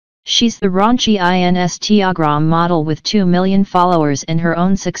She's the raunchy Instagram model with 2 million followers and her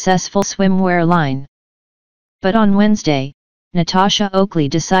own successful swimwear line. But on Wednesday, Natasha Oakley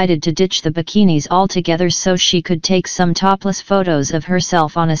decided to ditch the bikinis altogether so she could take some topless photos of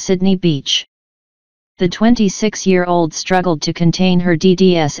herself on a Sydney beach. The 26-year-old struggled to contain her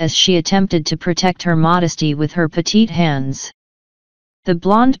DDS as she attempted to protect her modesty with her petite hands. The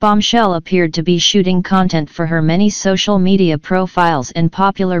blonde bombshell appeared to be shooting content for her many social media profiles and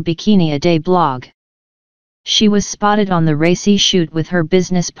popular Bikini a Day blog. She was spotted on the racy shoot with her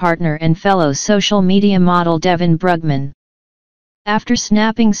business partner and fellow social media model Devin Brugman. After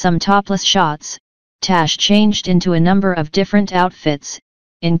snapping some topless shots, Tash changed into a number of different outfits,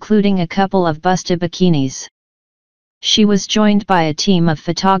 including a couple of busted bikinis. She was joined by a team of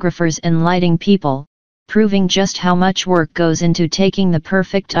photographers and lighting people, proving just how much work goes into taking the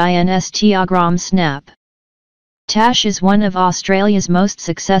perfect Instagram snap. Tash is one of Australia's most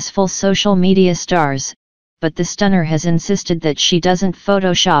successful social media stars, but the stunner has insisted that she doesn't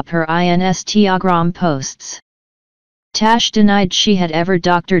Photoshop her Instagram posts. Tash denied she had ever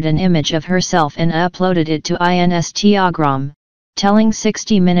doctored an image of herself and uploaded it to Instagram, telling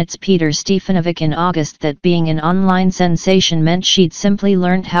 60 Minutes Peter Stefanovic in August that being an online sensation meant she'd simply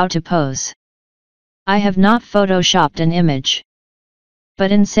learned how to pose. "I have not photoshopped an image.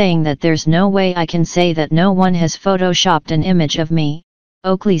 But in saying that, there's no way I can say that no one has photoshopped an image of me,"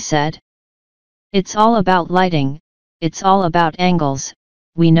 Oakley said. "It's all about lighting, it's all about angles,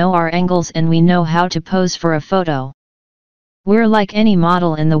 we know our angles and we know how to pose for a photo. We're like any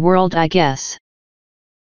model in the world, I guess."